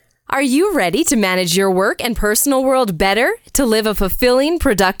Are you ready to manage your work and personal world better to live a fulfilling,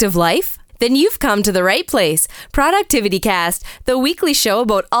 productive life? Then you've come to the right place. Productivity Cast, the weekly show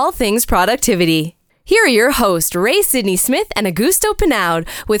about all things productivity. Here are your hosts, Ray Sidney Smith and Augusto Pinaud,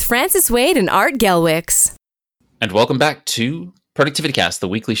 with Francis Wade and Art Gelwicks. And welcome back to Productivity Cast, the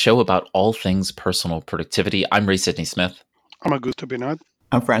weekly show about all things personal productivity. I'm Ray Sidney Smith. I'm Augusto Pinaud.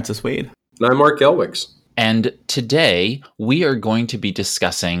 I'm Francis Wade. And I'm Art Gelwicks. And today we are going to be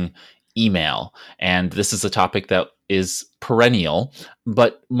discussing email. And this is a topic that is perennial,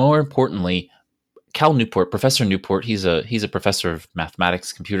 but more importantly, Cal Newport, Professor Newport, he's a professor of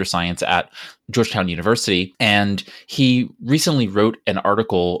mathematics, computer science at Georgetown University. And he recently wrote an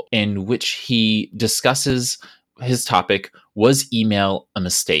article in which he discusses his topic, was email a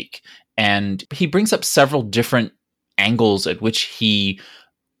mistake? And he brings up several different angles at which he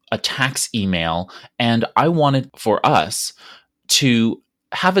attacks email. And I wanted for us to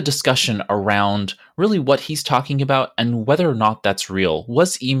have a discussion around really what he's talking about and whether or not that's real.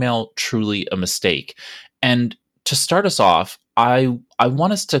 Was email truly a mistake? And to start us off, I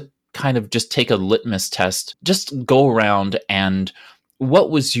want us to kind of just take a litmus test, just go around and what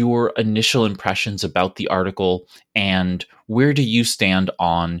was your initial impressions about the article and where do you stand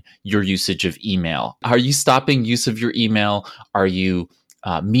on your usage of email? Are you stopping use of your email? Are you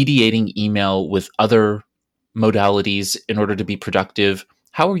mediating email with other modalities in order to be productive?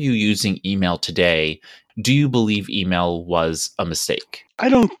 How are you using email today? Do you believe email was a mistake? I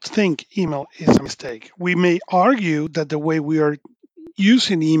don't think email is a mistake. We may argue that the way we are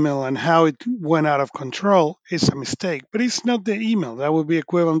using email and how it went out of control is a mistake, but it's not the email. That would be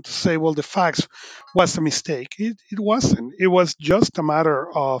equivalent to say, well, the fax was a mistake. It wasn't. It was just a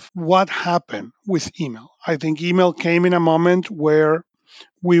matter of what happened with email. I think email came in a moment where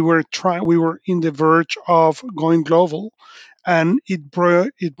we were in the verge of going global, and it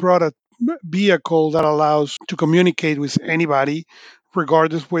brought a vehicle that allows to communicate with anybody,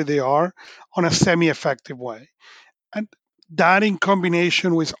 regardless where they are, on a semi-effective way. And that in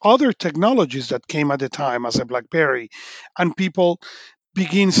combination with other technologies that came at the time, as a BlackBerry, and people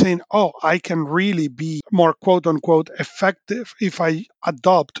begin saying, oh, I can really be more quote unquote effective if I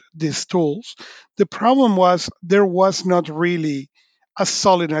adopt these tools. The problem was there was not really a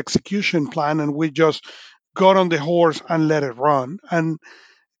solid execution plan, and we just got on the horse and let it run. And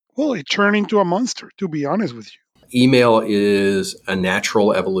well, it turned into a monster, to be honest with you. Email is a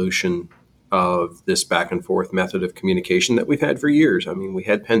natural evolution of this back and forth method of communication that we've had for years. I mean, we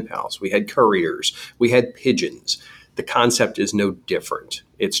had pen pals, we had couriers, we had pigeons. The concept is no different.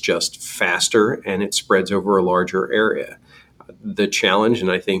 It's just faster and it spreads over a larger area. The challenge, and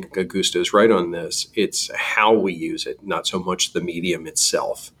I think Augusto's right on this, it's how we use it, not so much the medium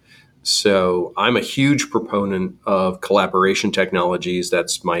itself. So I'm a huge proponent of collaboration technologies.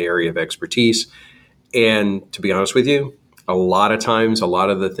 That's my area of expertise. And to be honest with you, a lot of times, a lot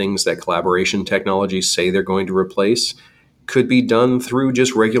of the things that collaboration technologies say they're going to replace could be done through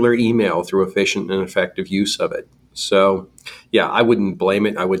just regular email, through efficient and effective use of it. So, yeah, I wouldn't blame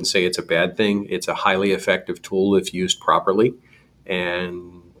it. I wouldn't say it's a bad thing. It's a highly effective tool if used properly.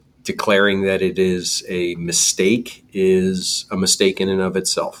 And declaring that it is a mistake is a mistake in and of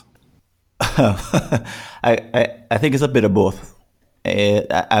itself. I think it's a bit of both.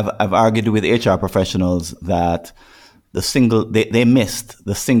 I've argued with HR professionals that they missed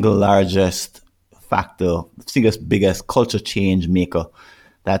the single largest factor, the single biggest culture change maker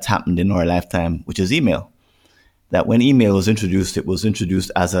that's happened in our lifetime, which is email. That when email was introduced, it was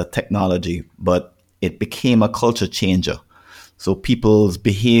introduced as a technology, but it became a culture changer. So people's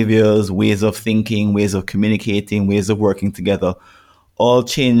behaviors, ways of thinking, ways of communicating, ways of working together all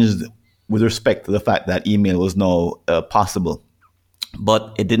changed with respect to the fact that email was now possible.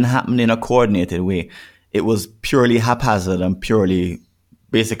 But it didn't happen in a coordinated way. It was purely haphazard and purely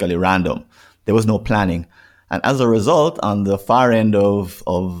basically random. There was no planning. And as a result, on the far end of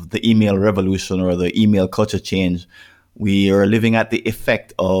the email revolution or the email culture change, we are living at the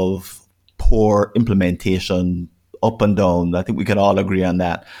effect of poor implementation up and down. I think we can all agree on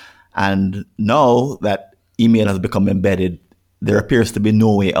that. And now that email has become embedded, there appears to be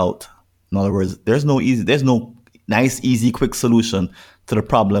no way out. In other words, there's no nice, easy, quick solution to the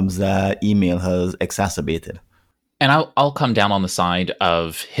problems that email has exacerbated. And I'll come down on the side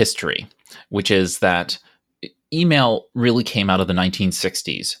of history, which is that email really came out of the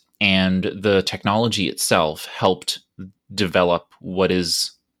 1960s, and the technology itself helped develop what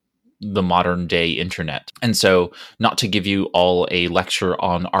is the modern day internet. And so, not to give you all a lecture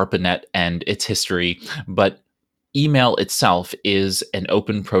on ARPANET and its history, but email itself is an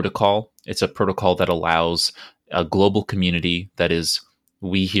open protocol. It's a protocol that allows a global community that is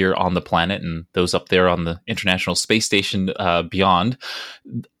we here on the planet and those up there on the International Space Station beyond,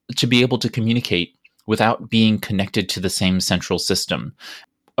 to be able to communicate without being connected to the same central system.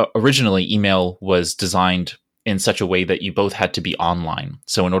 Originally, email was designed in such a way that you both had to be online.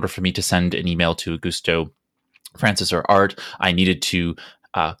 So in order for me to send an email to Augusto, Francis, or Art, I needed to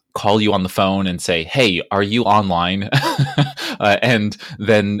call you on the phone and say, "Hey, are you online?" and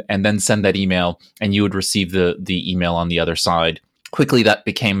then send that email, and you would receive the email on the other side. Quickly, that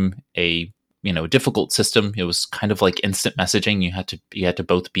became a difficult system. It was kind of like instant messaging. You had to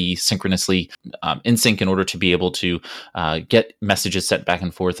both be synchronously in sync in order to be able to get messages sent back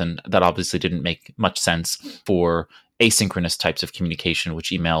and forth, and that obviously didn't make much sense for asynchronous types of communication,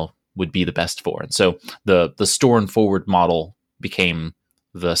 which email would be the best for. And so the store and forward model became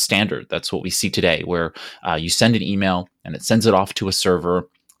the standard. That's what we see today, where you send an email and it sends it off to a server.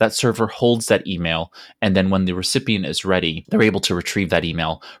 That server holds that email, and then when the recipient is ready, they're able to retrieve that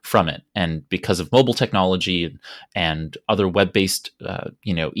email from it. And because of mobile technology and other web-based,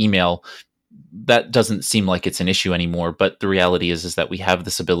 email, that doesn't seem like it's an issue anymore. But the reality is that we have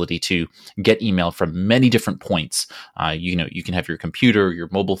this ability to get email from many different points. You can have your computer, your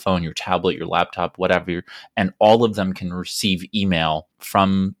mobile phone, your tablet, your laptop, whatever, and all of them can receive email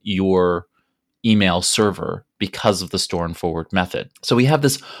from your email server because of the store and forward method. So we have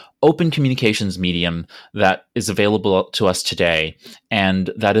this open communications medium that is available to us today, and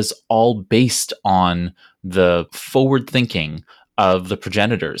that is all based on the forward thinking of the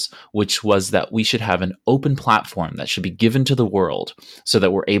progenitors, which was that we should have an open platform that should be given to the world so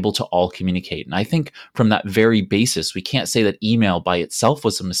that we're able to all communicate. And I think from that very basis, we can't say that email by itself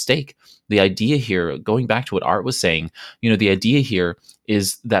was a mistake. The idea here, going back to what Art was saying, the idea here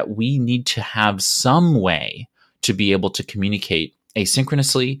is that we need to have some way to be able to communicate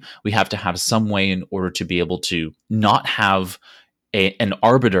asynchronously. We have to have some way in order to be able to not have an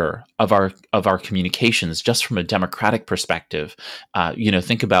arbiter of our communications, just from a democratic perspective.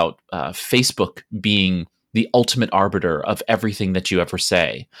 Think about Facebook being the ultimate arbiter of everything that you ever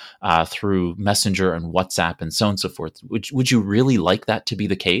say through Messenger and WhatsApp and so on and so forth. Would you really like that to be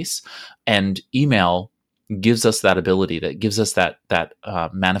the case? And email gives us that ability, that gives us that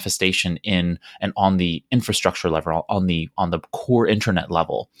manifestation in and on the infrastructure level, on the core internet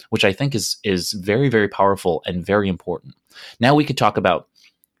level, which I think is very, very powerful and very important. Now we could talk about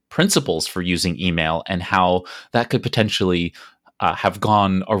principles for using email and how that could potentially have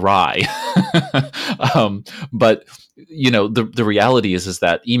gone awry. But the reality is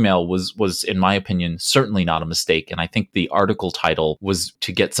that email was, in my opinion, certainly not a mistake. And I think the article title was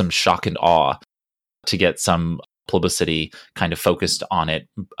to get some shock and awe, to get some publicity kind of focused on it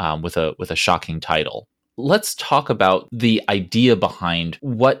with a shocking title. Let's talk about the idea behind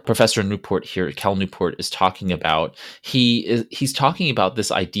what Professor Newport here, Cal Newport, is talking about. He's talking about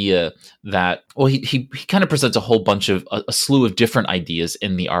this idea that, well, he kind of presents a whole bunch of a slew of different ideas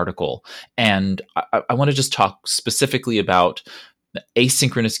in the article, and I want to just talk specifically about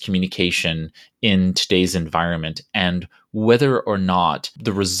asynchronous communication in today's environment and whether or not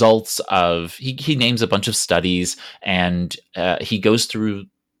the results of he names a bunch of studies, and he goes through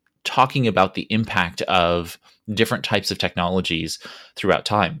talking about the impact of different types of technologies throughout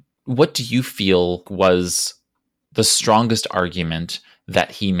time. What do you feel was the strongest argument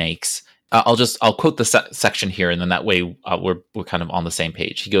that he makes? I'll quote the section here, and then that way we're kind of on the same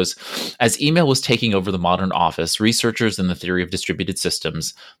page. He goes, as email was taking over the modern office, researchers in the theory of distributed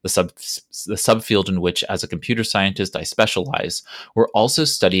systems, the subfield in which as a computer scientist I specialize, were also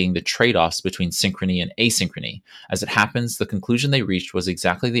studying the trade-offs between synchrony and asynchrony. As it happens, the conclusion they reached was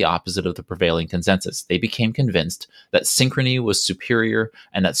exactly the opposite of the prevailing consensus. They became convinced that synchrony was superior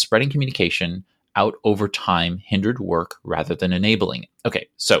and that spreading communication out over time hindered work rather than enabling it. Okay,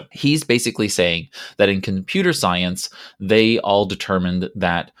 so he's basically saying that in computer science, they all determined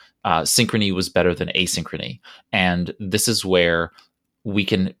that synchrony was better than asynchrony. And this is where we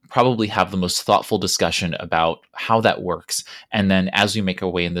can probably have the most thoughtful discussion about how that works. And then as we make our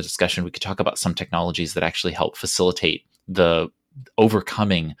way in the discussion, we could talk about some technologies that actually help facilitate the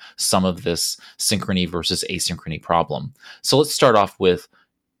overcoming some of this synchrony versus asynchrony problem. So let's start off with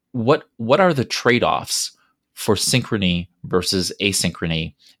what are the trade-offs for synchrony versus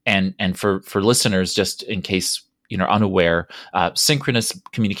asynchrony? And for listeners, just in case you're unaware, synchronous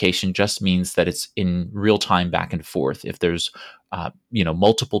communication just means that it's in real time back and forth. If there's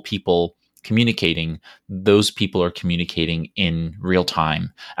multiple people communicating, those people are communicating in real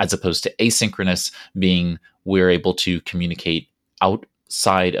time, as opposed to asynchronous being we're able to communicate out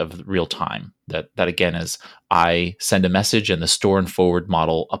side of real time. That again is, I send a message and the store and forward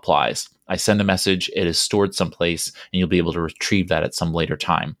model applies. I send a message, it is stored someplace, and you'll be able to retrieve that at some later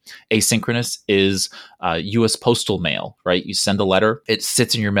time. Asynchronous is U.S. postal mail, right? You send a letter, it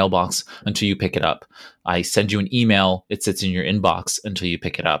sits in your mailbox until you pick it up. I send you an email, it sits in your inbox until you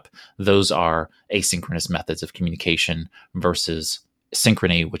pick it up. Those are asynchronous methods of communication versus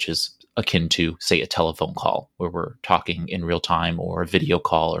synchrony, which is akin to, say, a telephone call where we're talking in real time, or a video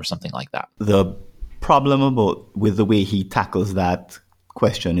call or something like that. The problem with the way he tackles that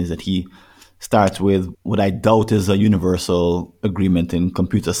question is that he starts with what I doubt is a universal agreement in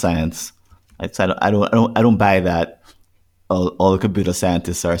computer science. I don't buy that. All the computer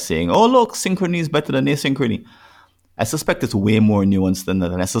scientists are saying, "Oh, look, synchrony is better than asynchrony." I suspect it's way more nuanced than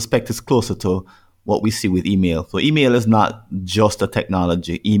that, and I suspect it's closer to what we see with email. So email is not just a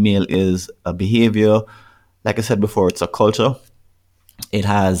technology. Email is a behavior. Like I said before, it's a culture. It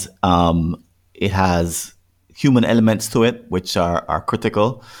has human elements to it, which are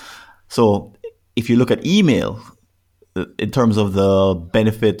critical. So if you look at email, in terms of the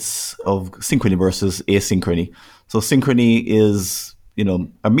benefits of synchrony versus asynchrony. So synchrony is,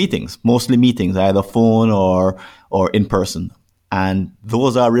 are meetings, mostly meetings, either phone or in person. And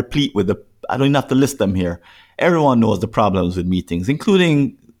those are replete with I don't even have to list them here. Everyone knows the problems with meetings,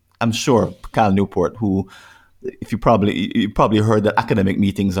 including, I'm sure, Cal Newport, who, if you probably heard that academic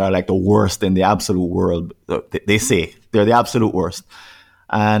meetings are like the worst in the absolute world. They say they're the absolute worst.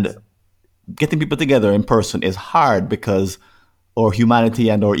 And getting people together in person is hard because our humanity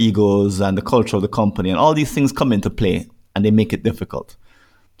and our egos and the culture of the company and all these things come into play, and they make it difficult.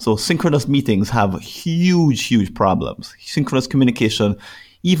 So synchronous meetings have huge, huge problems. Synchronous communication,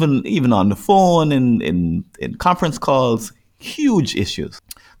 even on the phone, in conference calls, huge issues.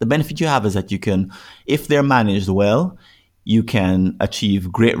 The benefit you have is that you can, if they're managed well, you can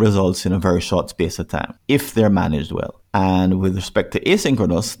achieve great results in a very short space of time, if they're managed well. And with respect to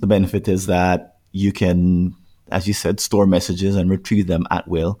asynchronous, the benefit is that you can, as you said, store messages and retrieve them at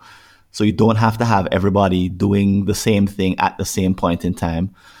will. So you don't have to have everybody doing the same thing at the same point in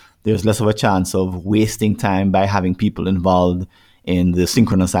time. There's less of a chance of wasting time by having people involved in the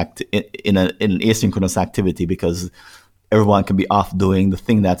synchronous in an asynchronous activity, because everyone can be off doing the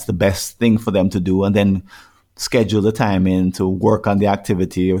thing that's the best thing for them to do, and then schedule the time in to work on the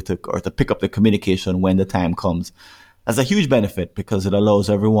activity or to pick up the communication when the time comes. That's a huge benefit because it allows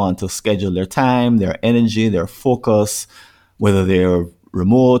everyone to schedule their time, their energy, their focus, whether they're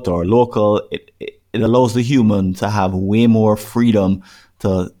remote or local. It allows the human to have way more freedom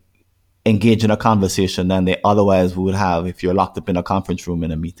to engage in a conversation than they otherwise would have if you're locked up in a conference room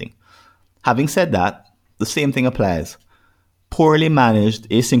in a meeting. Having said that, the same thing applies. Poorly managed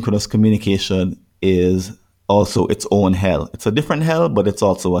asynchronous communication is also its own hell. It's a different hell, but it's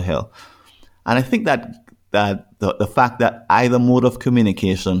also a hell. And I think that the fact that either mode of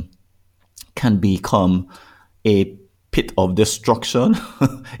communication can become a pit of destruction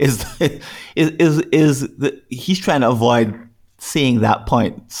is he's trying to avoid saying that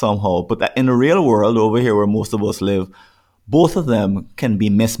point somehow. But that in the real world over here where most of us live, both of them can be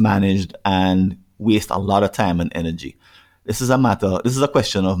mismanaged and waste a lot of time and energy. This is a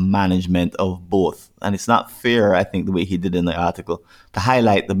question of management of both. And it's not fair, I think, the way he did in the article, to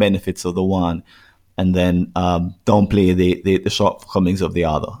highlight the benefits of the one and then downplay the shortcomings of the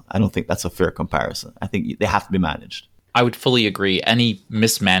other. I don't think that's a fair comparison. I think they have to be managed. I would fully agree. Any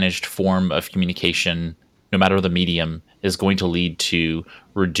mismanaged form of communication, no matter the medium, is going to lead to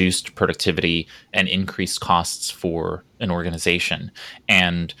reduced productivity and increased costs for an organization.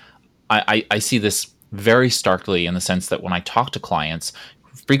 And I see this very starkly in the sense that when I talk to clients,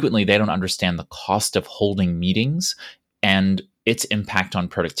 frequently they don't understand the cost of holding meetings and its impact on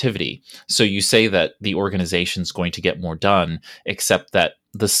productivity. So you say that the organization's going to get more done, except that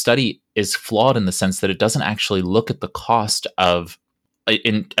the study is flawed in the sense that it doesn't actually look at the cost of,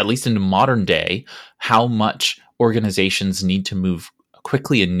 at least in modern day, how much organizations need to move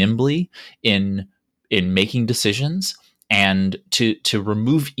quickly and nimbly in making decisions. And to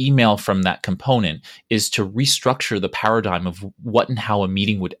remove email from that component is to restructure the paradigm of what and how a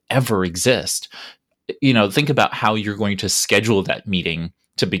meeting would ever exist. Think about how you're going to schedule that meeting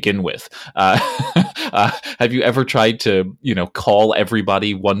to begin with. Have you ever tried to, call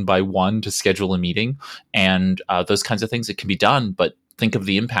everybody one by one to schedule a meeting? And those kinds of things, it can be done, but think of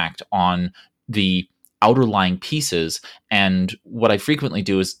the impact on the outerlying pieces. And what I frequently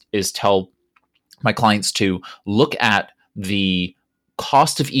do is tell my clients to look at the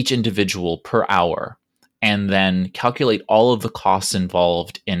cost of each individual per hour and then calculate all of the costs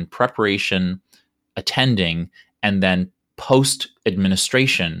involved in preparation, attending, and then post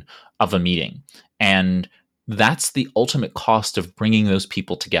administration of a meeting. And that's the ultimate cost of bringing those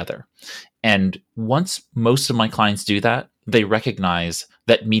people together. And once most of my clients do that, they recognize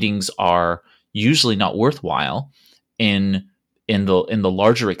that meetings are usually not worthwhile in the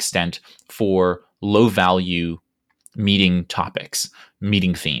larger extent for low value meeting topics,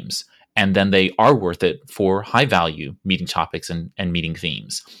 meeting themes. And then they are worth it for high value meeting topics and meeting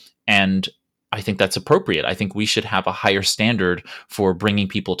themes. And I think that's appropriate. I think we should have a higher standard for bringing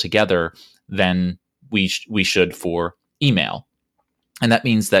people together than we should for email. And that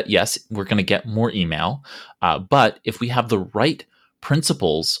means that, yes, we're going to get more email. But if we have the right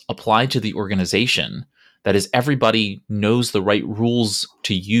principles applied to the organization, that is, everybody knows the right rules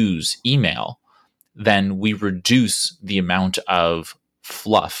to use email, then we reduce the amount of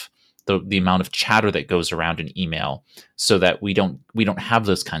fluff, the amount of chatter that goes around in email, so that we don't have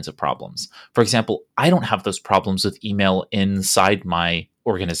those kinds of problems. For example, I don't have those problems with email inside my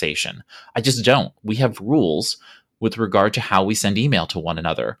organization. I just don't. We have rules with regard to how we send email to one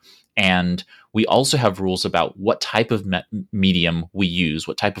another. And we also have rules about what type of medium we use,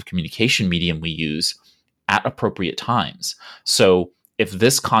 what type of communication medium we use at appropriate times. So if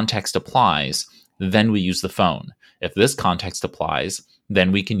this context applies, then we use the phone. If this context applies,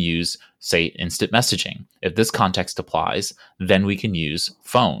 then we can use, say, instant messaging. If this context applies, then we can use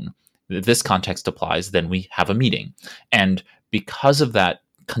phone. If this context applies, then we have a meeting. And because of that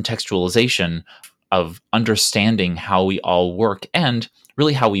contextualization of understanding how we all work and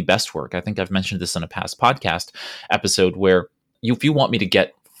really how we best work, I think I've mentioned this in a past podcast episode, where if you want me to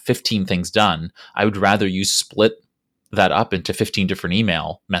get 15 things done, I would rather you split that up into 15 different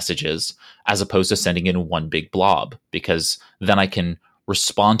email messages as opposed to sending in one big blob, because then I can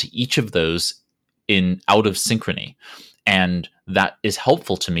respond to each of those out of synchrony. And that is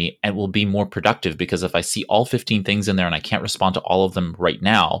helpful to me and will be more productive, because if I see all 15 things in there and I can't respond to all of them right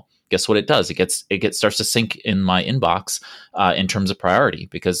now, guess what it does? It starts to sync in my inbox in terms of priority,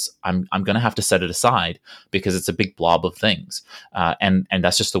 because I'm going to have to set it aside because it's a big blob of things, and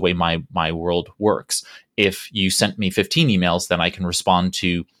that's just the way my world works. If you sent me 15 emails, then I can respond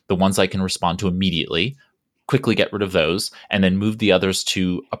to the ones I can respond to immediately, quickly get rid of those, and then move the others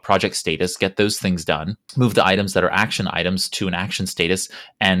to a project status, get those things done, move the items that are action items to an action status,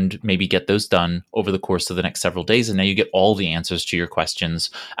 and maybe get those done over the course of the next several days. And now you get all the answers to your questions,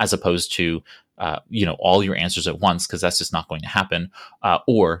 as opposed to all your answers at once, because that's just not going to happen,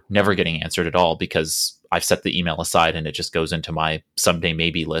 or never getting answered at all because I've set the email aside and it just goes into my someday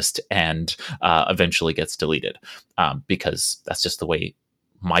maybe list and eventually gets deleted, because that's just the way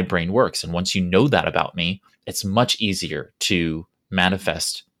my brain works. And once you know that about me, it's much easier to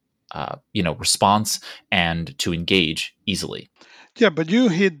manifest, response and to engage easily. Yeah, but you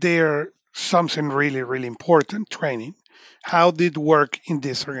hit there something really, really important: training. How did work in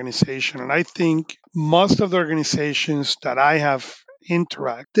this organization? And I think most of the organizations that I have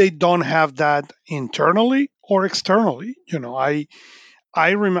they don't have that internally or externally. I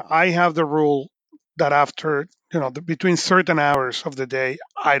have the rule that after between certain hours of the day,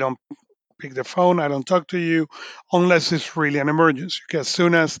 I don't pick the phone, I don't talk to you unless it's really an emergency. Because as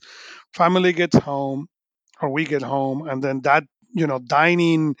soon as family gets home or we get home, and then that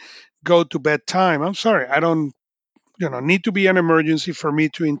dining, go to bed time, I'm sorry, I don't need to be an emergency for me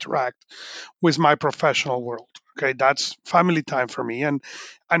to interact with my professional world. Okay, that's family time for me, and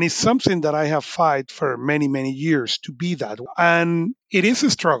it's something that I have fight for many, many years to be that. And it is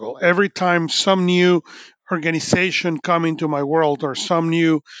a struggle every time some new organization come into my world or some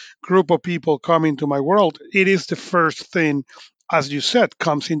new group of people come into my world. It is the first thing, as you said,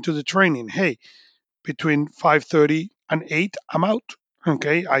 comes into the training. Hey, between 5:30 and 8, I'm out.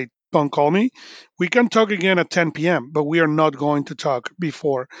 Okay, I don't call me. We can talk again at 10 p.m., but we are not going to talk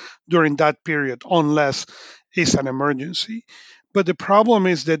before during that period unless it's an emergency. But the problem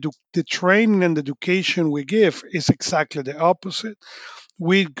is that the training and the education we give is exactly the opposite.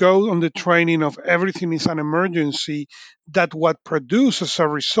 We go on the training of everything is an emergency, that what produces a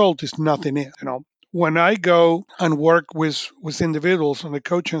result is nothing else. When I go and work with individuals on the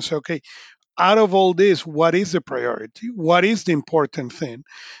coach and say, okay, out of all this, what is the priority? What is the important thing?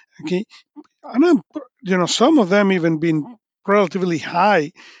 Okay, and some of them even been relatively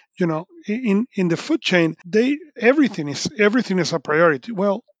high, in the food chain. Everything is a priority.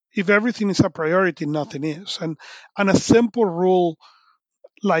 Well, if everything is a priority, nothing is. And a simple rule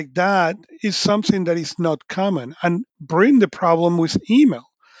like that is something that is not common and bring the problem with email.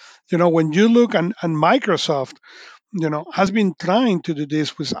 When you look and Microsoft, has been trying to do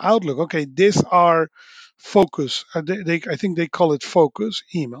this with Outlook. Okay, these are focus. I think they call it focus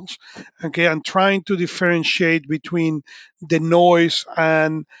emails. Okay, and trying to differentiate between the noise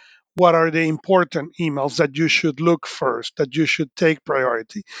and what are the important emails that you should look first, that you should take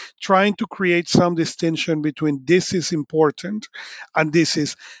priority. Trying to create some distinction between this is important and this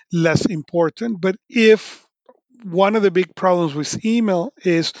is less important. But if one of the big problems with email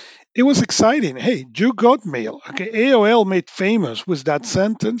is it was exciting. Hey, you got mail. Okay, AOL made famous with that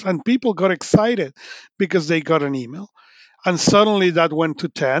sentence, and people got excited because they got an email. And suddenly that went to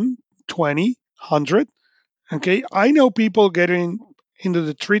 10, 20, 100. Okay, I know people getting into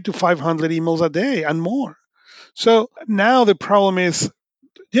the 300 to 500 emails a day and more. So now the problem is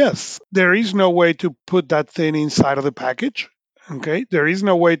yes, there is no way to put that thing inside of the package. Okay, there is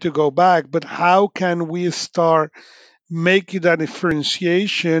no way to go back, but how can we start making that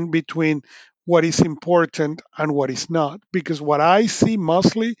differentiation between what is important and what is not? Because what I see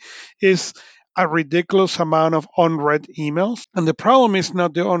mostly is a ridiculous amount of unread emails. And the problem is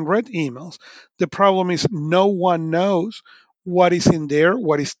not the unread emails. The problem is no one knows what is in there,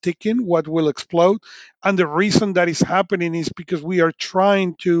 what is ticking, what will explode. And the reason that is happening is because we are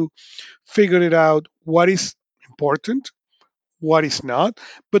trying to figure it out what is important, what is not,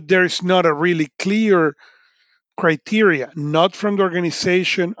 but there is not a really clear criteria, not from the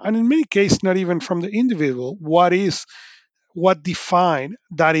organization, and in many cases, not even from the individual. What define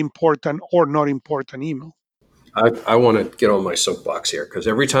that important or not important email? I want to get on my soapbox here because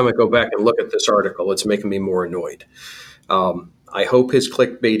every time I go back and look at this article, it's making me more annoyed. I hope his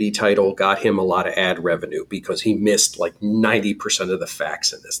clickbaity title got him a lot of ad revenue because he missed like 90% of the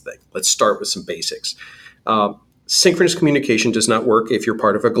facts in this thing. Let's start with some basics. Synchronous communication does not work if you're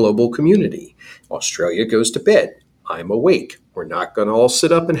part of a global community. Australia goes to bed. I'm awake. We're not going to all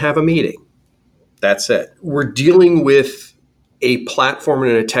sit up and have a meeting. That's it. We're dealing with a platform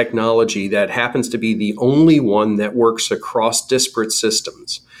and a technology that happens to be the only one that works across disparate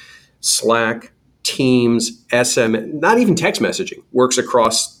systems. Slack, Teams, SM, not even text messaging works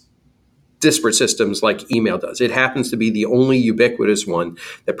across disparate systems like email does. It happens to be the only ubiquitous one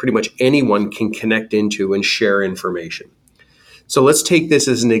that pretty much anyone can connect into and share information. So let's take this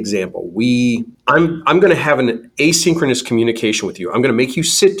as an example. I'm going to have an asynchronous communication with you. I'm going to make you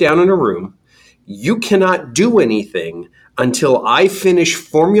sit down in a room. You cannot do anything until I finish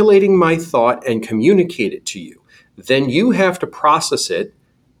formulating my thought and communicate it to you. Then you have to process it,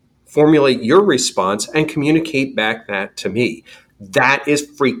 formulate your response, and communicate back that to me. That is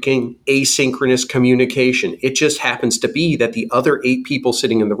freaking asynchronous communication. It just happens to be that the other 8 people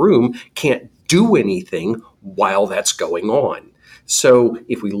sitting in the room can't do anything while that's going on. So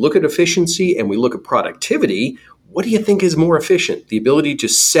if we look at efficiency and we look at productivity, what do you think is more efficient? The ability to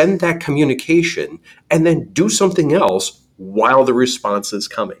send that communication and then do something else while the response is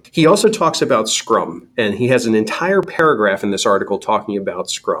coming. He also talks about Scrum, and he has an entire paragraph in this article talking about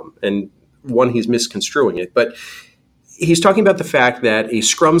Scrum. And one, he's misconstruing it, but he's talking about the fact that a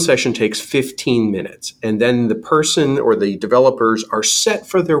Scrum session takes 15 minutes, and then the person or the developers are set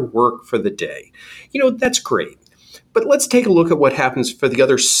for their work for the day. That's great. But let's take a look at what happens for the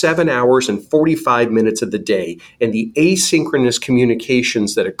other 7 hours and 45 minutes of the day and the asynchronous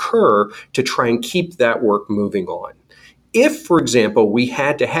communications that occur to try and keep that work moving on. If, for example, we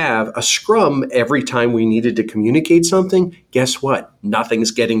had to have a Scrum every time we needed to communicate something, guess what?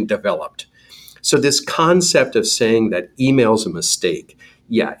 Nothing's getting developed. So this concept of saying that email's a mistake,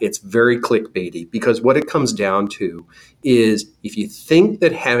 yeah, it's very clickbaity, because what it comes down to is if you think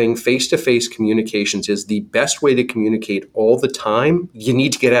that having face-to-face communications is the best way to communicate all the time, you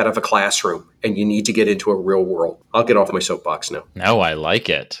need to get out of a classroom and you need to get into a real world. I'll get off my soapbox now. No, I like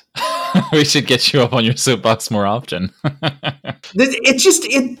it. We should get you up on your soapbox more often.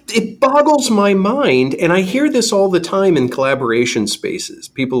 It boggles my mind. And I hear this all the time in collaboration spaces.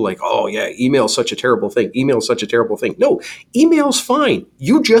 People are like, oh yeah, email's such a terrible thing. Email's such a terrible thing. No, email's fine.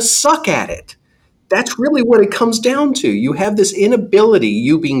 You just suck at it. That's really what it comes down to. You have this inability,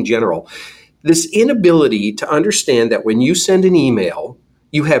 you being general, this inability to understand that when you send an email,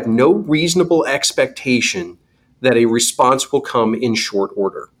 you have no reasonable expectation that a response will come in short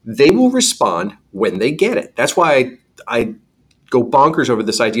order. They will respond when they get it. That's why I go bonkers over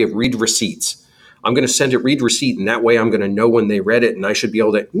this idea of read receipts. I'm going to send it read receipt, and that way I'm going to know when they read it, and I should be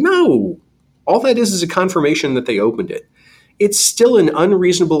able to. No, all that is a confirmation that they opened it. It's still an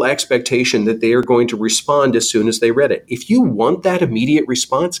unreasonable expectation that they are going to respond as soon as they read it. If you want that immediate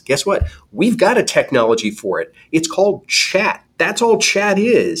response, guess what? We've got a technology for it. It's called chat. That's all chat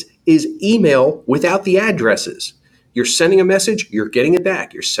is email without the addresses. You're sending a message, you're getting it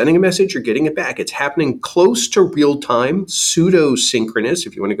back. You're sending a message, you're getting it back. It's happening close to real time, pseudo-synchronous,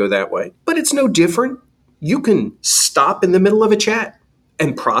 if you want to go that way. But it's no different. You can stop in the middle of a chat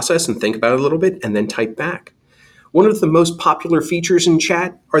and process and think about it a little bit and then type back. One of the most popular features in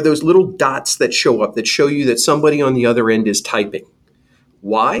chat are those little dots that show up that show you that somebody on the other end is typing.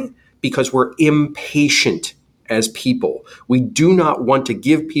 Why? Because we're impatient as people. We do not want to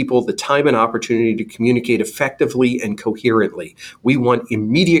give people the time and opportunity to communicate effectively and coherently. We want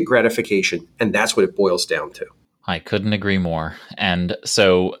immediate gratification, and that's what it boils down to. I couldn't agree more. And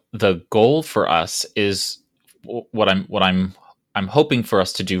so the goal for us is what I'm hoping for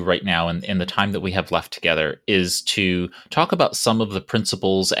us to do right now in the time that we have left together is to talk about some of the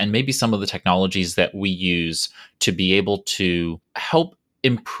principles and maybe some of the technologies that we use to be able to help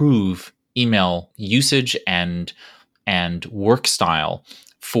improve email usage and work style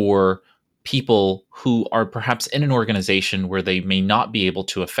for people who are perhaps in an organization where they may not be able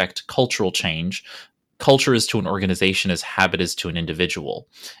to affect cultural change. Culture is to an organization as habit is to an individual.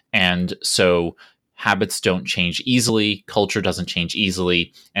 And so habits don't change easily, culture doesn't change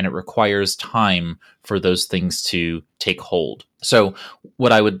easily, and it requires time for those things to take hold. So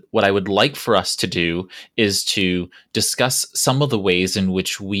what I would like for us to do is to discuss some of the ways in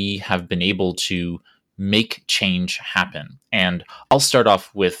which we have been able to make change happen. And I'll start off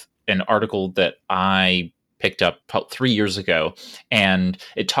with an article that I picked up about 3 years ago, and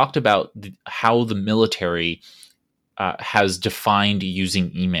it talked about how the military has defined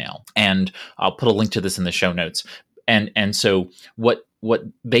using email. And I'll put a link to this in the show notes. And so what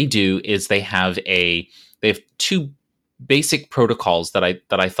they do is they have two basic protocols that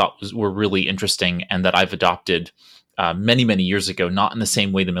I thought were really interesting and that I've adopted many years ago, not in the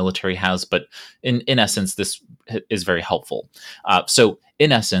same way the military has, but in essence, this is very helpful. So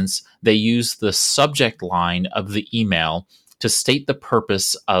in essence, they use the subject line of the email to state the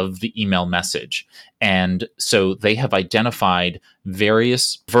purpose of the email message. And so they have identified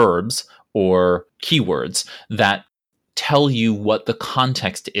various verbs or keywords that tell you what the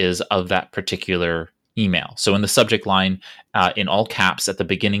context is of that particular email. So in the subject line, in all caps at the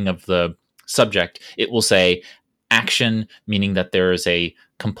beginning of the subject, it will say action, meaning that there is a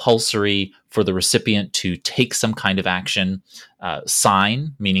compulsory for the recipient to take some kind of action.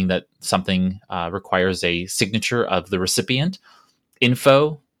 Sign, meaning that something requires a signature of the recipient.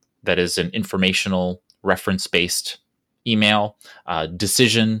 Info, that is an informational reference-based email.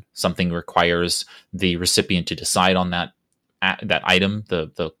 Decision, something requires the recipient to decide on that item,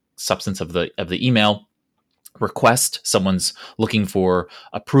 the substance of the email. Request, someone's looking for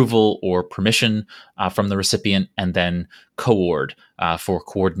approval or permission from the recipient. And then coord, for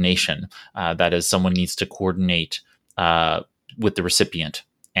coordination. That is, someone needs to coordinate with the recipient.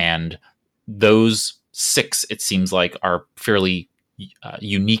 And those 6, it seems like, are fairly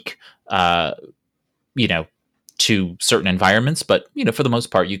unique, to certain environments. But, for the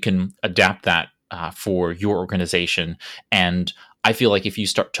most part, you can adapt that for your organization. And I feel like if you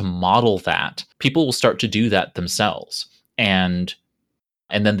start to model that, people will start to do that themselves. And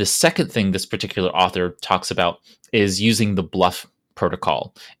then the second thing this particular author talks about is using the BLUF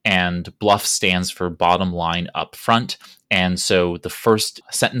protocol. And BLUF stands for bottom line up front. And so the first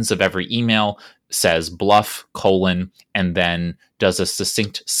sentence of every email says BLUF : and then does a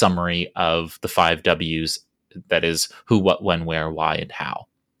succinct summary of the 5 W's. That is who, what, when, where, why, and how.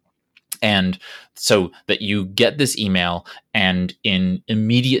 And so that you get this email, and in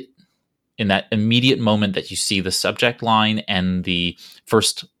that immediate moment that you see the subject line and the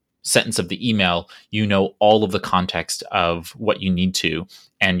first sentence of the email, you know all of the context of what you need to,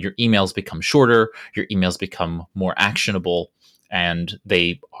 and your emails become shorter, your emails become more actionable, and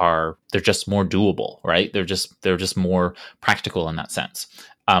they're just more doable, right? They're just more practical in that sense.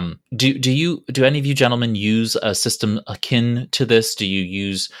 Do any of you gentlemen use a system akin to this? Do you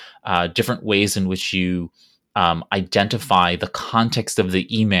use different ways in which you identify the context of the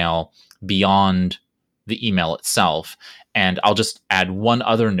email beyond the email itself? And I'll just add one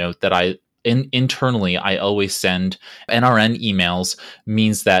other note that internally, I always send NRN emails,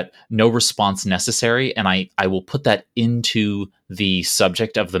 means that no response necessary. And I will put that into the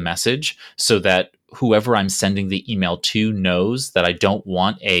subject of the message so that whoever I'm sending the email to knows that I don't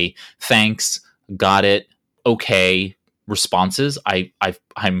want a thanks, got it, okay responses.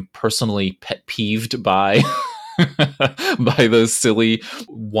 I'm personally pet peeved by by those silly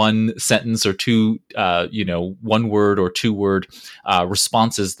one sentence or two, 1 word or 2 word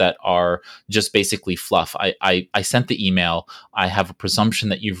responses that are just basically fluff. I sent the email. I have a presumption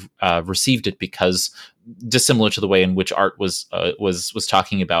that you've received it because dissimilar to the way in which Art was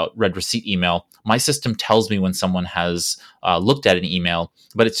talking about read receipt email, my system tells me when someone has looked at an email,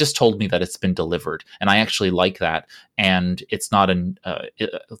 but it's just told me that it's been delivered, and I actually like that. And it's not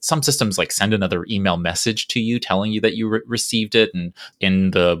some systems like send another email message to you telling you that you received it, and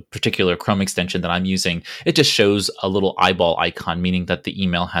in the particular Chrome extension that I'm using, it just shows a little eyeball icon, meaning that the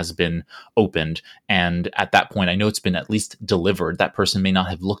email has been opened. And at that point, I know it's been at least delivered. That person may not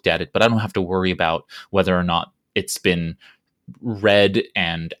have looked at it, but I don't have to worry about whether or not it's been read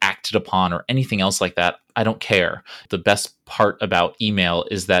and acted upon or anything else like that. I don't care. The best part about email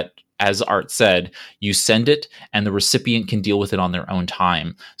is that, as Art said, you send it and the recipient can deal with it on their own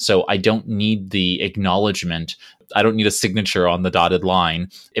time. So I don't need the acknowledgement. I don't need a signature on the dotted line.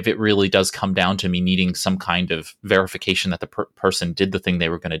 If it really does come down to me needing some kind of verification that the person did the thing they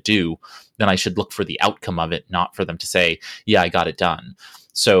were going to do, then I should look for the outcome of it, not for them to say, yeah, I got it done.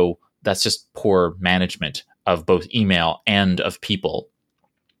 So that's just poor management of both email and of people.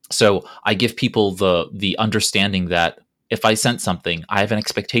 So I give people the understanding that if I sent something, I have an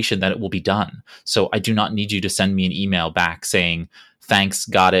expectation that it will be done. So I do not need you to send me an email back saying, thanks,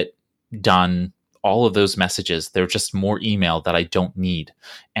 got it, done. All of those messages, they're just more email that I don't need.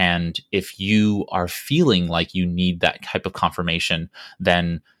 And if you are feeling like you need that type of confirmation,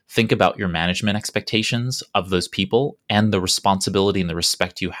 then think about your management expectations of those people and the responsibility and the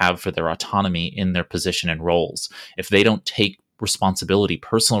respect you have for their autonomy in their position and roles. If they don't take responsibility,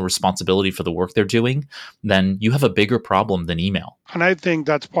 personal responsibility for the work they're doing, then you have a bigger problem than email. And I think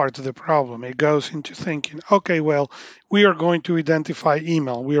that's part of the problem. It goes into thinking, okay, well, we are going to identify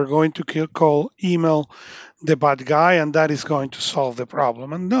email. We are going to call email the bad guy, and that is going to solve the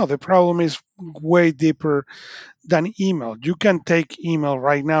problem. And no, the problem is way deeper than email. You can take email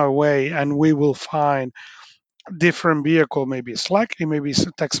right now away, and we will find a different vehicle, maybe Slack, it may be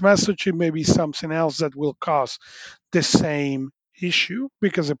text message, it may be something else that will cause the same issue,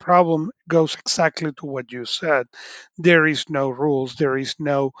 because the problem goes exactly to what you said. There is no rules, there is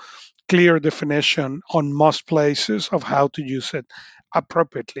no clear definition on most places of how to use it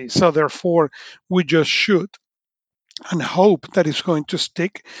appropriately. So therefore, we just shoot and hope that it's going to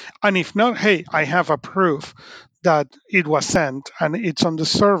stick. And if not, hey, I have a proof that it was sent and it's on the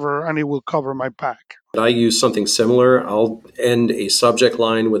server and it will cover my back. I use something similar. I'll end a subject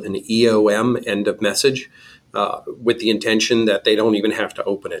line with an EOM, end of message, with the intention that they don't even have to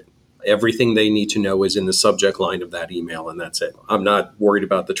open it. Everything they need to know is in the subject line of that email, and that's it. I'm not worried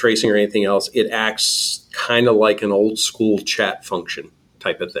about the tracing or anything else. It acts kind of like an old school chat function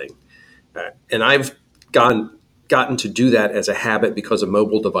type of thing. And I've gotten to do that as a habit because of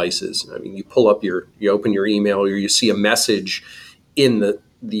mobile devices. I mean, you open your email, or you see a message in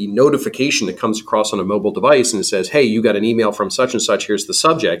the notification that comes across on a mobile device, and it says, hey, you got an email from such and such, here's the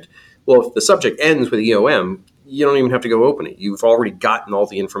subject. Well, if the subject ends with EOM, you don't even have to go open it. You've already gotten all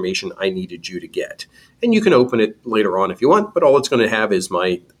the information I needed you to get. And you can open it later on if you want, but all it's going to have is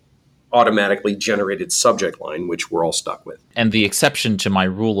my automatically generated subject line, which we're all stuck with. And the exception to my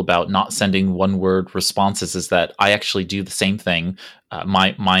rule about not sending one-word responses is that I actually do the same thing.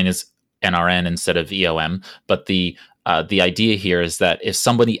 Mine is NRN instead of EOM, but the idea here is that if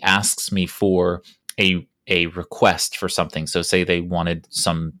somebody asks me for a request for something, so say they wanted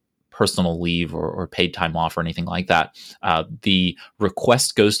some personal leave or paid time off or anything like that, the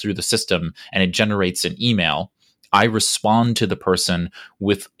request goes through the system and it generates an email. I respond to the person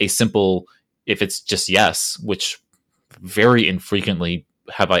with a simple, if it's just yes, which very infrequently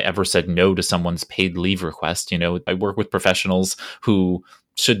have I ever said no to someone's paid leave request. I work with professionals who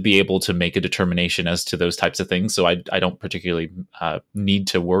should be able to make a determination as to those types of things. So I don't particularly need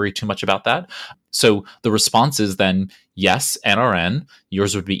to worry too much about that. So the response is then yes, NRN,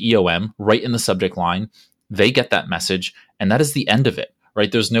 yours would be EOM, right in the subject line. They get that message, and that is the end of it,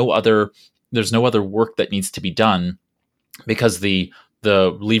 right? There's no other work that needs to be done because the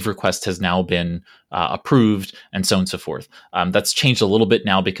leave request has now been approved, and so on and so forth. That's changed a little bit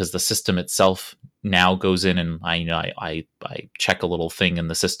now because the system itself now goes in and I check a little thing in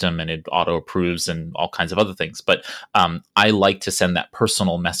the system and it auto approves and all kinds of other things. But I like to send that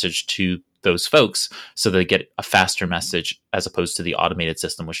personal message to those folks so they get a faster message as opposed to the automated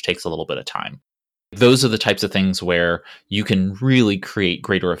system, which takes a little bit of time. Those are the types of things where you can really create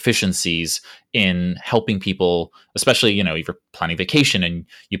greater efficiencies in helping people, especially, if you're planning vacation and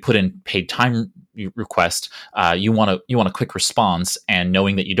you put in paid time request, you want a quick response, and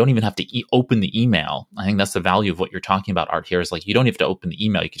knowing that you don't even have to open the email. I think that's the value of what you're talking about, Art, here is like, you don't have to open the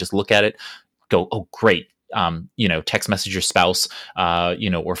email. You can just look at it, go, oh, great. text message your spouse,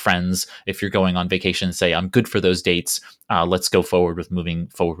 or friends if you're going on vacation, say, I'm good for those dates. Let's go forward with moving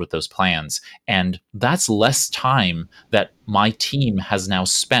forward with those plans. And that's less time that my team has now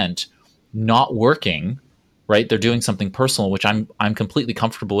spent not working, right? They're doing something personal, which I'm completely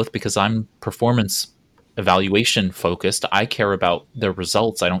comfortable with because I'm performance evaluation focused. I care about their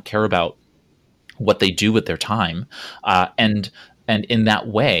results. I don't care about what they do with their time. And in that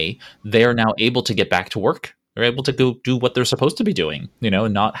way, they're now able to get back to work. They're able to go do what they're supposed to be doing,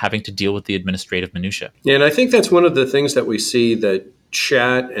 not having to deal with the administrative minutia. Yeah, and I think that's one of the things that we see, that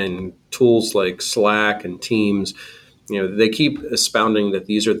chat and tools like Slack and Teams, they keep espounding that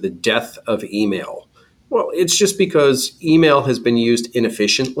these are the death of email. Well, it's just because email has been used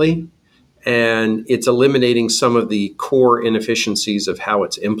inefficiently, and it's eliminating some of the core inefficiencies of how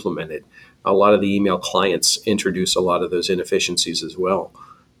it's implemented. A lot of the email clients introduce a lot of those inefficiencies as well.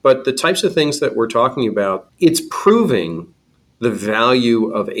 But the types of things that we're talking about, it's proving the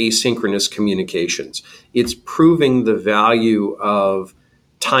value of asynchronous communications. It's proving the value of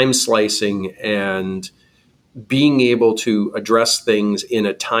time slicing and being able to address things in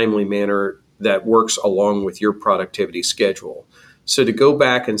a timely manner that works along with your productivity schedule. So to go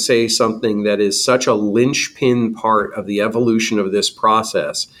back and say something that is such a linchpin part of the evolution of this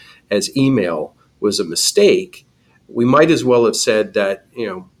process as email was a mistake, we might as well have said that,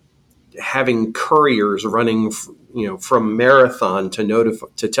 having couriers running, from Marathon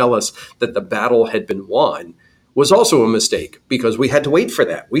to tell us that the battle had been won was also a mistake, because we had to wait for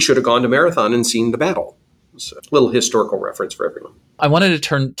that. We should have gone to Marathon and seen the battle. So, a little historical reference for everyone. I wanted to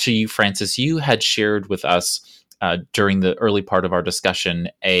turn to you, Francis. You had shared with us during the early part of our discussion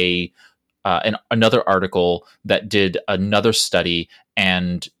another article that did another study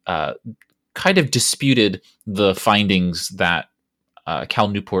and kind of disputed the findings that Cal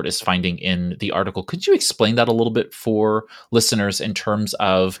Newport is finding in the article. Could you explain that a little bit for listeners in terms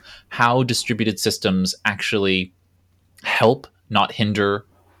of how distributed systems actually help, not hinder,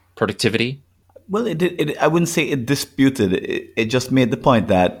 productivity? Well, I wouldn't say it disputed. It just made the point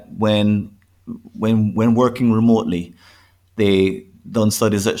that when working remotely, they done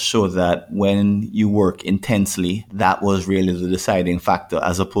studies that show that when you work intensely, that was really the deciding factor,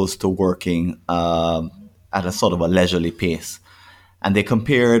 as opposed to working at a sort of a leisurely pace. And they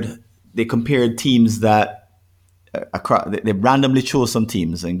compared teams that they randomly chose some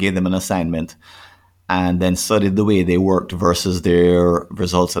teams and gave them an assignment, and then studied the way they worked versus their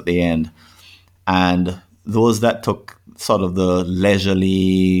results at the end. And those that took sort of the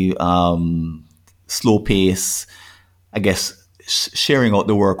leisurely, slow pace, I guess, sharing out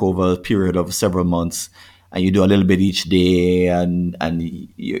the work over a period of several months, and you do a little bit each day, and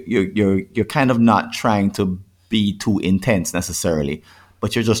you're kind of not trying to be too intense necessarily,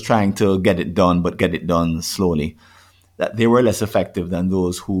 but you're just trying to get it done, but get it done slowly. That they were less effective than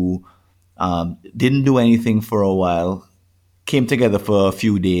those who didn't do anything for a while, came together for a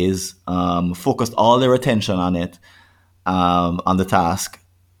few days, focused all their attention on it, on the task,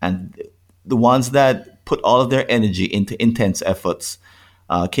 and the ones that put all of their energy into intense efforts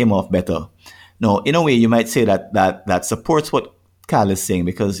came off better. Now, in a way, you might say that supports what Cal is saying,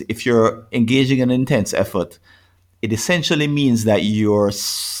 because if you're engaging in intense effort, it essentially means that you're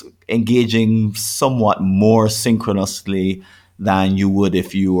engaging somewhat more synchronously than you would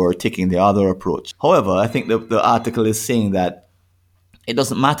if you were taking the other approach. However, I think the article is saying that it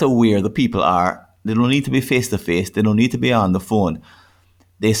doesn't matter where the people are. They don't need to be face-to-face. They don't need to be on the phone.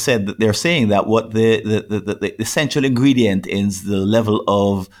 They're saying that what the essential ingredient is the level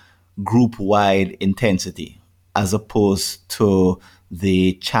of group-wide intensity, as opposed to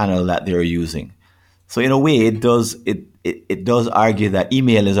the channel that they're using. So in a way, it does argue that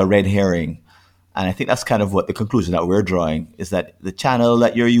email is a red herring. And I think that's kind of what the conclusion that we're drawing is, that the channel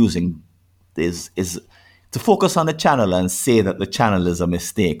that you're using is to focus on the channel and say that the channel is a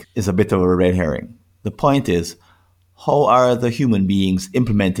mistake is a bit of a red herring. The point is, how are the human beings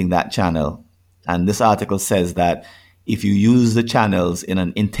implementing that channel? And this article says that if you use the channels in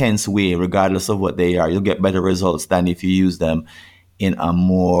an intense way, regardless of what they are, you'll get better results than if you use them in a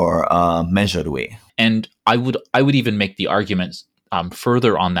more measured way. And I would even make the argument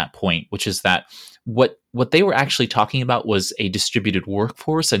further on that point, which is that what they were actually talking about was a distributed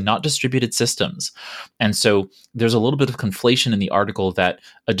workforce and not distributed systems. And so there's a little bit of conflation in the article that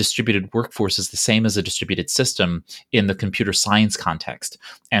a distributed workforce is the same as a distributed system in the computer science context.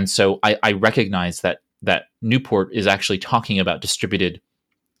 And so I recognize that Newport is actually talking about distributed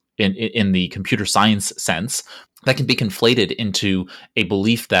in the computer science sense. That can be conflated into a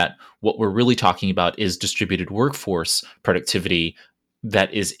belief that what we're really talking about is distributed workforce productivity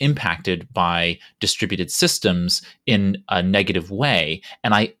that is impacted by distributed systems in a negative way.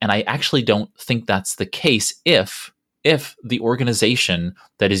 And I actually don't think that's the case if the organization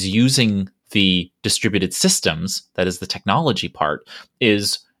that is using the distributed systems, that is the technology part,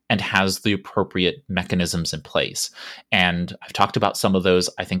 is and has the appropriate mechanisms in place. And I've talked about some of those.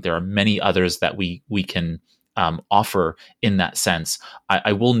 I think there are many others that we can offer in that sense.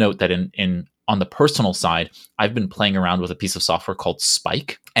 I will note that in on the personal side, I've been playing around with a piece of software called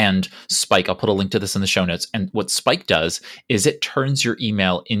Spike. And Spike, I'll put a link to this in the show notes. And what Spike does is it turns your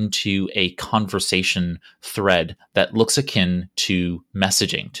email into a conversation thread that looks akin to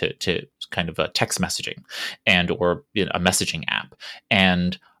messaging, to kind of a text messaging or a messaging app.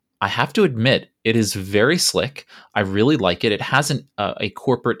 And I have to admit, it is very slick. I really like it. It has a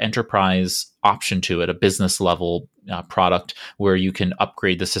corporate enterprise option to it, a business level product where you can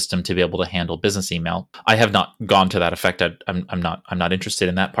upgrade the system to be able to handle business email. I have not gone to that effect. I'm not interested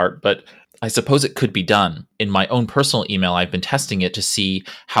in that part, but I suppose it could be done. In my own personal email, I've been testing it to see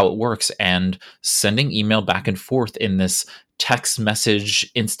how it works, and sending email back and forth in this text message,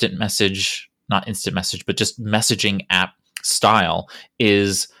 instant message, not instant message, but just messaging app style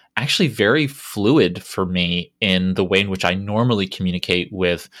is actually very fluid for me in the way in which I normally communicate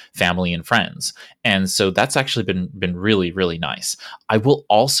with family and friends. And so that's actually been really, really nice. I will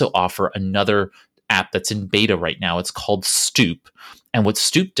also offer another app that's in beta right now. It's called Stoop. And what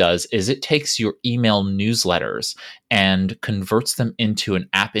Stoop does is it takes your email newsletters and converts them into an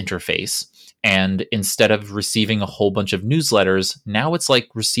app interface. And instead of receiving a whole bunch of newsletters, now it's like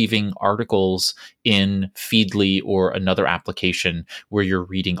receiving articles in Feedly or another application where you're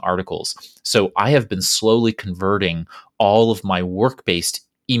reading articles. So I have been slowly converting all of my work-based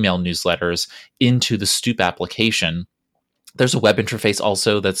email newsletters into the Stoop application. There's a web interface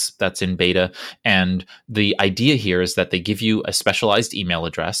also that's in beta. And the idea here is that they give you a specialized email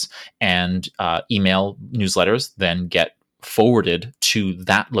address, and email newsletters then get forwarded to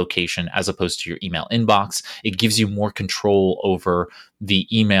that location as opposed to your email inbox. It gives you more control over the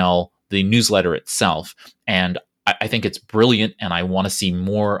email, the newsletter itself. And I think it's brilliant. And I want to see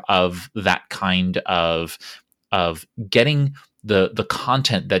more of that kind of getting the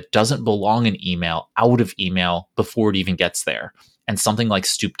content that doesn't belong in email out of email before it even gets there. And something like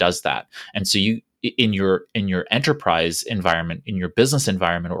Stoop does that. And so you, in your enterprise environment, in your business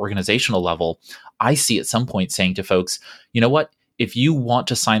environment or organizational level, I see at some point saying to folks, you know what, if you want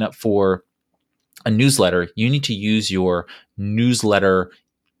to sign up for a newsletter, you need to use your newsletter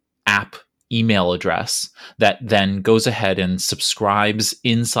app email address that then goes ahead and subscribes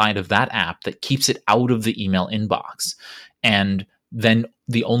inside of that app that keeps it out of the email inbox. And then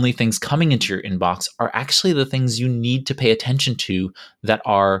the only things coming into your inbox are actually the things you need to pay attention to that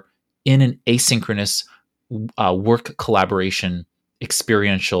are in an asynchronous work collaboration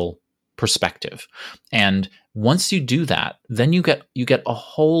experiential perspective. And once you do that, then you get a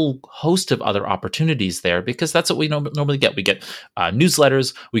whole host of other opportunities there, because that's what we normally get. We get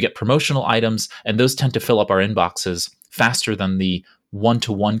newsletters, we get promotional items, and those tend to fill up our inboxes faster than the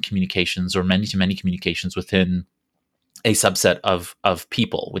one-to-one communications or many-to-many communications within a subset of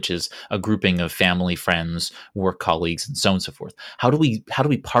people, which is a grouping of family, friends, work colleagues, and so on and so forth. How do we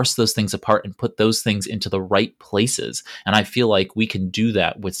parse those things apart and put those things into the right places? And I feel like we can do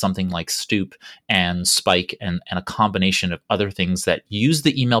that with something like Stoop and Spike and a combination of other things that use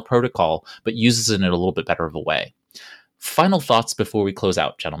the email protocol, but uses it in a little bit better of a way. Final thoughts before we close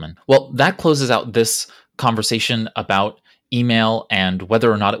out, gentlemen. Well, that closes out this conversation about email and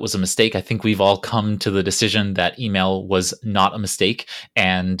whether or not it was a mistake. I think we've all come to the decision that email was not a mistake.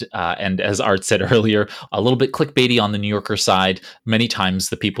 And as Art said earlier, a little bit clickbaity on the New Yorker side. Many times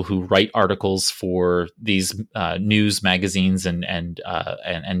the people who write articles for these news magazines and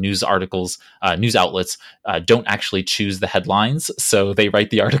news articles, news outlets don't actually choose the headlines. So they write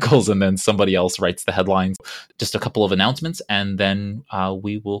the articles and then somebody else writes the headlines. Just a couple of announcements, and then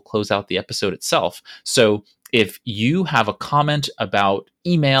we will close out the episode itself. So if you have a comment about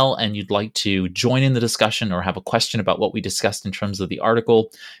email and you'd like to join in the discussion or have a question about what we discussed in terms of the article,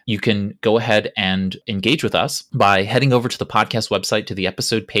 you can go ahead and engage with us by heading over to the podcast website to the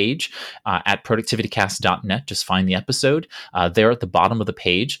episode page at productivitycast.net. Just find the episode there at the bottom of the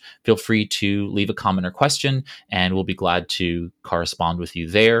page. Feel free to leave a comment or question, and we'll be glad to correspond with you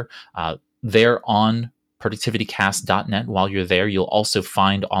there. There on productivitycast.net. While you're there, you'll also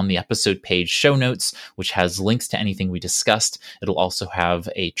find on the episode page show notes, which has links to anything we discussed. It'll also have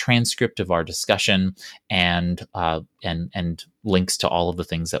a transcript of our discussion and links to all of the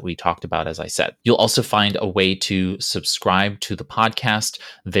things that we talked about, as I said. You'll also find a way to subscribe to the podcast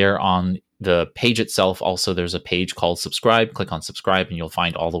there on the page itself, also there's a page called subscribe. Click on subscribe and you'll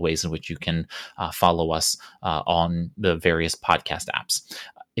find all the ways in which you can follow us on the various podcast apps.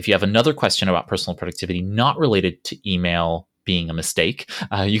 If you have another question about personal productivity not related to email being a mistake,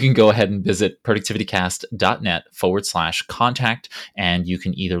 you can go ahead and visit productivitycast.net/contact, and you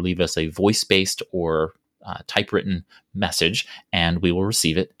can either leave us a voice-based or typewritten message, and we will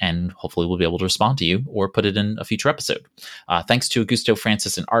receive it, and hopefully we'll be able to respond to you or put it in a future episode. Thanks to Augusto,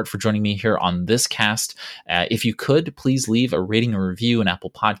 Francis, and Art for joining me here on this cast. If you could, please leave a rating and review in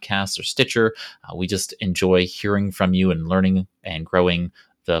Apple Podcasts or Stitcher. We just enjoy hearing from you and learning and growing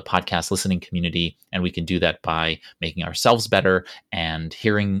the podcast listening community, and we can do that by making ourselves better and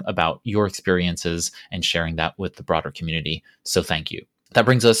hearing about your experiences and sharing that with the broader community. So thank you. That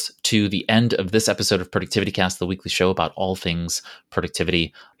brings us to the end of this episode of Productivity Cast, the weekly show about all things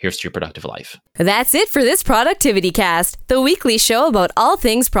productivity. Here's to your productive life. That's it for this Productivity Cast, the weekly show about all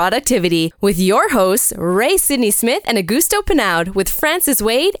things productivity, with your hosts, Ray Sidney Smith and Augusto Pinaud, with Francis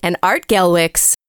Wade and Art Gelwicks.